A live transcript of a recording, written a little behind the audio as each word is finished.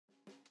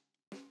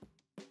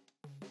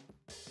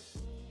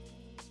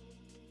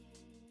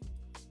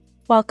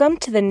Welcome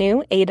to the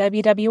new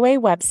AWWA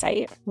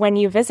website. When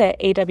you visit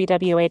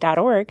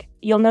awwa.org,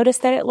 you'll notice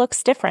that it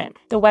looks different.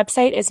 The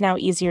website is now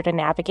easier to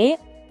navigate,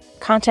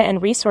 content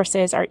and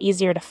resources are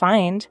easier to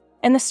find,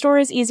 and the store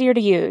is easier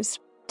to use.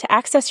 To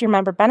access your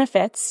member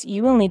benefits,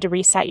 you will need to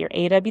reset your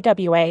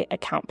AWWA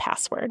account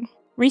password.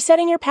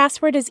 Resetting your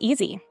password is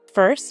easy.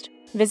 First,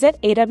 visit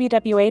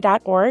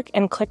awwa.org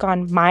and click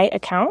on My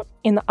Account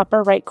in the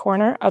upper right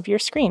corner of your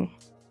screen.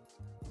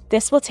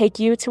 This will take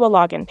you to a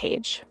login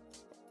page.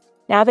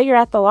 Now that you're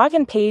at the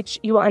login page,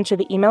 you will enter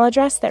the email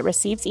address that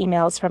receives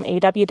emails from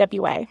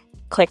AWWA.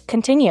 Click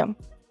Continue.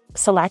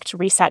 Select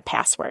Reset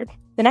Password.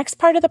 The next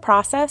part of the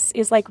process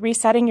is like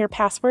resetting your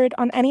password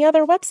on any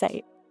other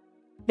website.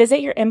 Visit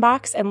your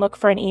inbox and look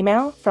for an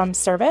email from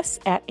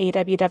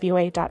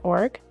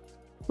service@awwa.org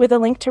with a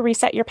link to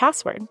reset your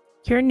password.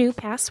 Your new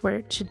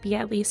password should be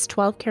at least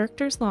 12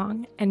 characters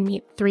long and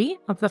meet 3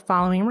 of the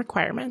following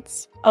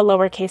requirements: a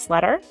lowercase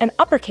letter, an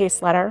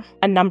uppercase letter,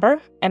 a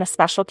number, and a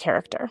special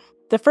character.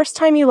 The first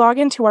time you log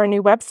into our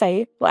new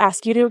website, we'll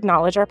ask you to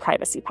acknowledge our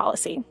privacy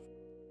policy.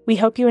 We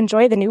hope you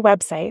enjoy the new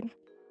website.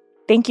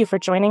 Thank you for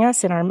joining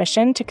us in our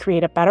mission to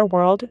create a better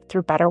world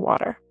through better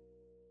water.